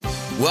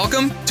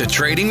Welcome to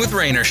Trading with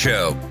Rainer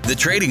Show, the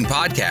trading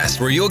podcast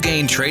where you'll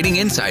gain trading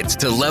insights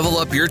to level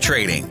up your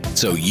trading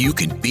so you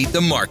can beat the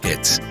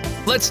markets.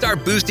 Let's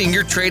start boosting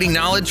your trading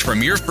knowledge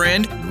from your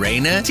friend,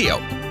 Rainer Teo.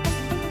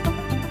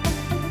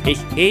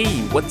 Hey,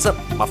 what's up,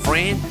 my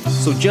friend?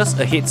 So just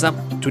a heads up,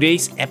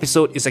 today's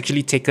episode is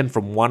actually taken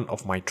from one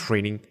of my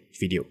training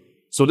video.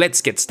 So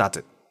let's get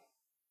started.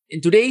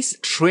 In today's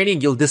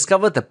training, you'll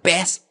discover the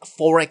best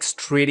Forex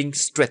trading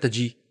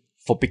strategy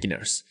for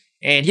beginners.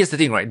 And here's the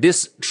thing, right?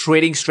 This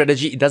trading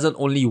strategy, it doesn't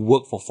only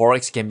work for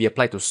Forex, it can be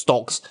applied to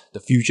stocks, the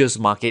futures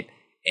market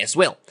as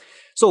well.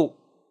 So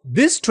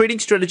this trading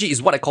strategy is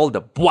what I call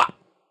the BWAP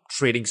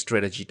trading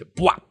strategy,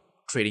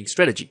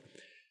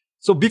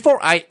 So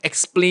before I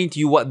explain to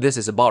you what this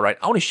is about, right,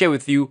 I want to share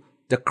with you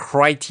the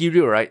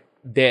criteria, right,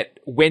 that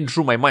went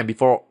through my mind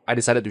before I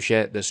decided to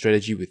share the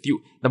strategy with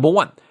you. Number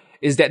one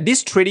is that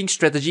this trading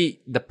strategy,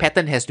 the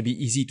pattern has to be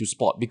easy to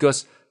spot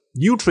because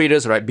new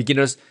traders, right,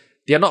 beginners,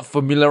 they are not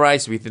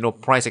familiarized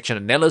with, price action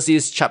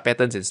analysis, chart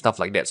patterns and stuff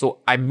like that. So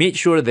I made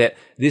sure that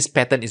this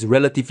pattern is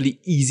relatively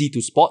easy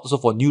to spot. So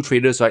for new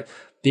traders, right,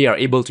 they are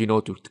able to,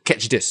 to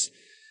catch this.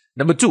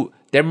 Number two,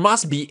 there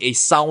must be a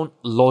sound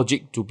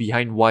logic to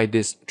behind why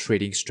this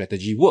trading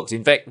strategy works.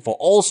 In fact, for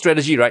all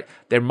strategy, right,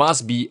 there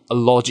must be a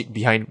logic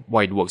behind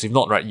why it works. If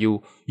not, right,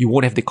 you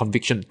won't have the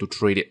conviction to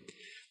trade it.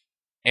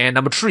 And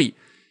number three,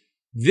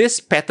 this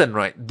pattern,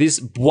 right, this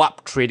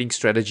BWAP trading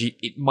strategy,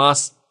 it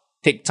must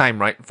take time,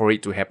 right, for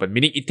it to happen.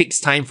 Meaning it takes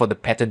time for the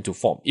pattern to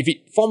form. If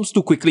it forms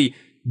too quickly,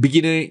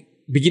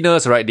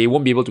 beginners, right, they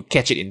won't be able to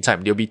catch it in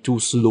time. They'll be too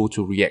slow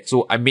to react.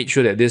 So I made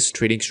sure that this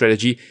trading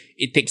strategy,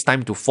 it takes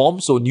time to form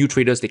so new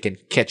traders, they can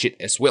catch it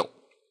as well.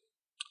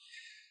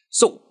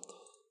 So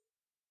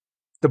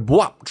the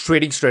BWAP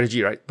trading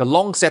strategy, right, the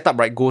long setup,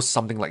 right, goes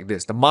something like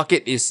this. The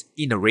market is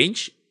in a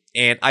range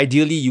and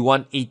ideally you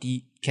want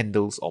 80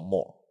 candles or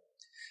more.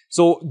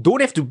 So don't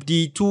have to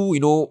be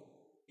too,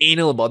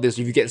 anal about this.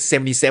 If you get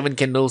 77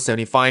 candles,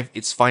 75,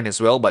 it's fine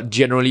as well. But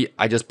generally,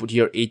 I just put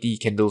here 80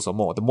 candles or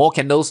more. The more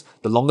candles,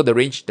 the longer the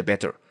range, the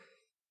better.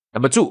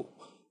 Number two,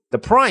 the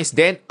price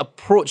then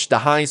approaches the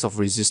highs of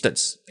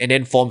resistance and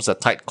then forms a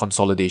tight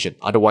consolidation,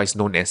 otherwise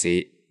known as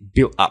a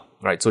build up,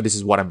 right? So this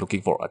is what I'm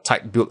looking for, a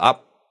tight build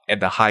up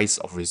at the highs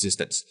of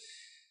resistance.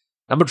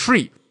 Number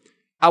three,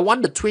 I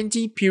want the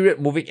 20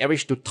 period moving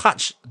average to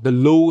touch the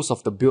lows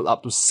of the build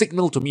up to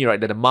signal to me,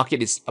 right, that the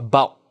market is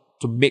about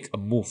to make a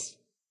move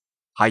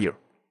higher.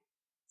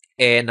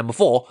 And number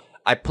four,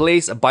 I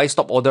place a buy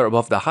stop order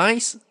above the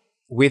highs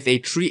with a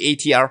 3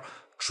 ATR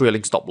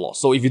trailing stop loss.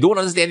 So if you don't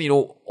understand,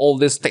 all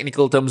these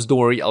technical terms, don't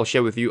worry, I'll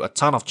share with you a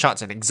ton of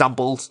charts and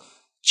examples,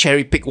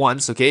 cherry pick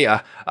ones, okay?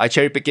 I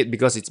cherry pick it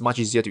because it's much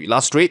easier to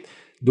illustrate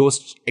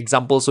those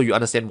examples so you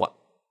understand what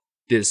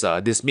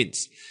this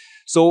means.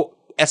 So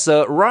as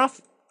a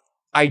rough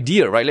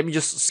idea, right, let me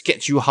just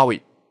sketch you how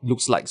it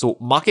looks like. So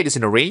market is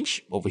in a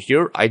range over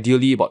here,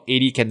 ideally about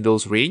 80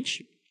 candles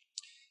range.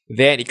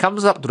 Then it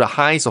comes up to the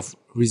highs of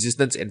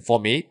resistance and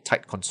form a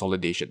tight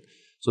consolidation.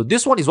 So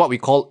this one is what we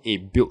call a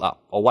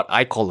build-up, or what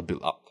I call a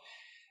build-up.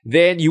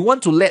 Then you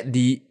want to let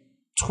the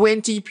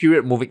 20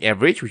 period moving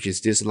average, which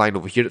is this line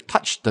over here,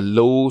 touch the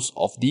lows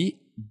of the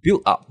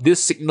build-up.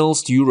 This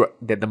signals to you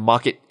that the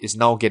market is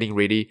now getting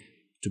ready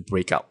to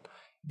break out.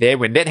 Then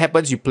when that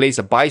happens, you place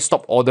a buy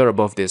stop order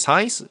above these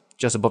highs,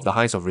 just above the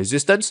highs of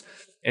resistance.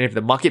 And if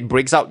the market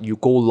breaks out, you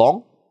go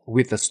long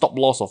with a stop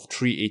loss of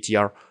 3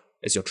 ATR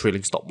as your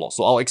trailing stop loss.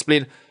 So I'll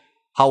explain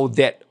how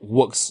that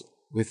works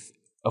with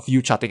a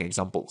few charting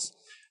examples.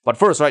 But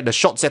first, right, the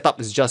short setup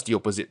is just the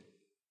opposite.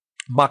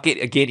 Market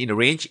again in a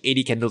range,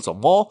 80 candles or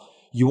more.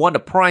 You want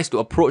the price to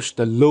approach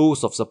the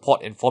lows of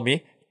support and form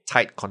a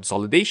tight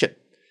consolidation.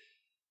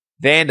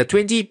 Then the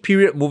 20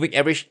 period moving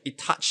average, it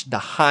touched the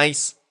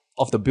highs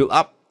of the build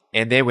up.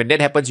 And then when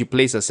that happens, you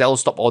place a sell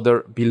stop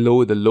order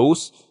below the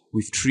lows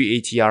with 3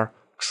 ATR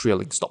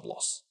trailing stop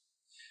loss.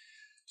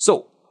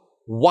 So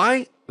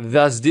why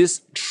does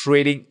this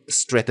trading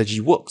strategy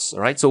works?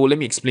 All right, so let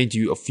me explain to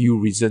you a few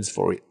reasons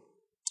for it.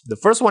 The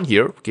first one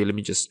here, okay, let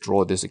me just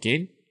draw this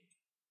again.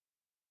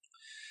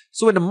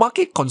 So when the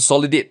market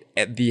consolidates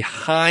at the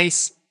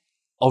highs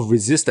of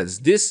resistance,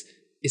 this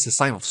is a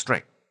sign of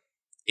strength.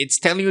 It's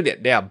telling you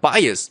that there are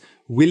buyers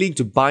willing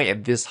to buy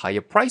at these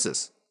higher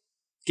prices.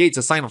 Okay, it's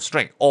a sign of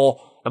strength. Or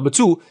number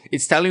two,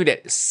 it's telling you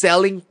that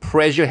selling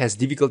pressure has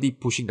difficulty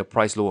pushing the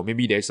price lower.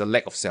 Maybe there's a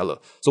lack of seller.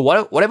 So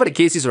whatever the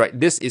case is, right,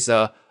 this is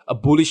a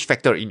bullish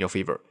factor in your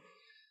favor.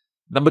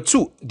 Number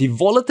two, the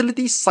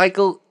volatility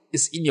cycle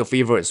is in your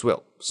favor as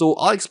well. So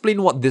I'll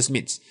explain what this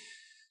means.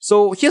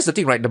 So here's the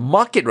thing, right? The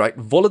market, right?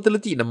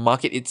 Volatility in the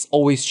market, it's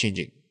always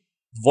changing.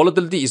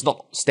 Volatility is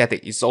not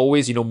static. It's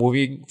always,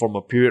 moving from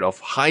a period of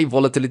high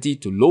volatility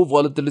to low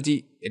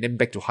volatility and then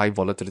back to high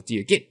volatility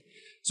again.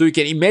 So you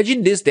can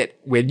imagine this, that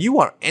when you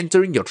are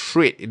entering your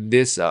trade in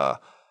this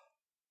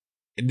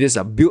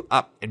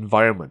build-up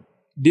environment,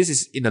 this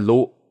is in a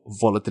low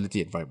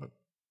volatility environment.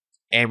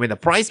 And when the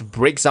price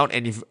breaks out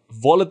and if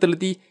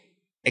volatility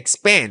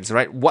expands,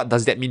 right, what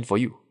does that mean for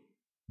you?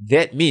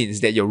 that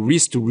means that your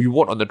risk to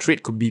reward on the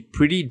trade could be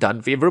pretty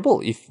darn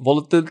favorable. If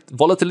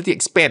volatility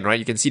expand, right,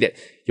 you can see that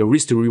your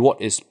risk to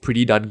reward is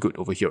pretty darn good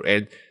over here.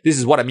 And this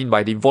is what I mean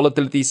by the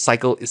volatility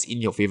cycle is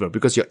in your favor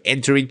because you're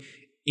entering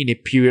in a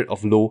period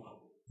of low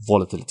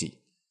volatility.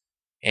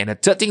 And a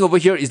third thing over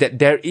here is that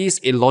there is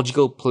a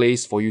logical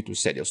place for you to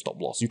set your stop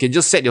loss. You can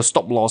just set your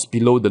stop loss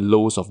below the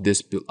lows of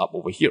this build up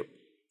over here,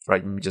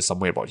 right? Maybe just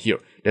somewhere about here.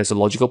 There's a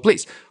logical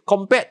place.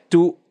 Compared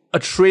to a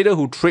trader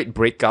who trade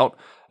breakout,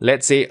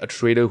 let's say a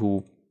trader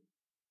who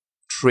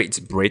trades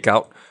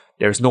breakout,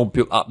 there's no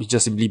build up, he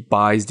just simply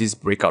buys this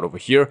breakout over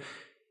here.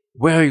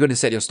 Where are you going to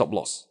set your stop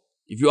loss?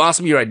 If you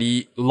ask me, right,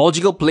 the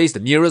logical place, the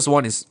nearest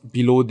one is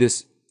below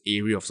this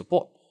area of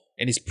support.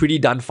 And it's pretty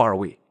darn far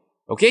away.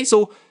 Okay,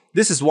 so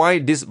this is why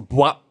this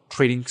BWAP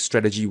trading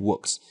strategy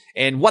works.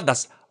 And what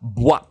does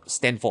BWAP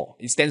stand for?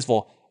 It stands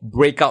for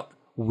breakout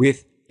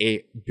with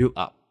a build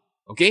up.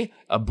 Okay,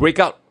 a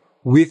breakout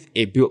with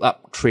a build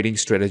up trading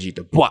strategy,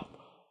 the BWAP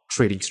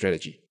trading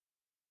strategy.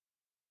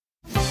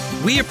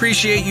 We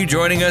appreciate you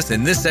joining us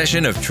in this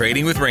session of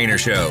Trading with Rainer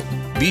Show.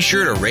 Be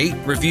sure to rate,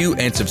 review,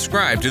 and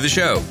subscribe to the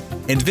show.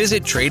 And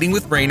visit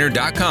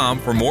tradingwithrainer.com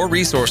for more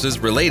resources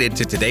related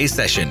to today's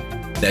session.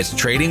 That's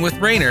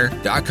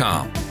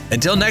tradingwithrainer.com.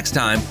 Until next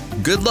time,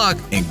 good luck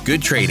and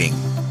good trading.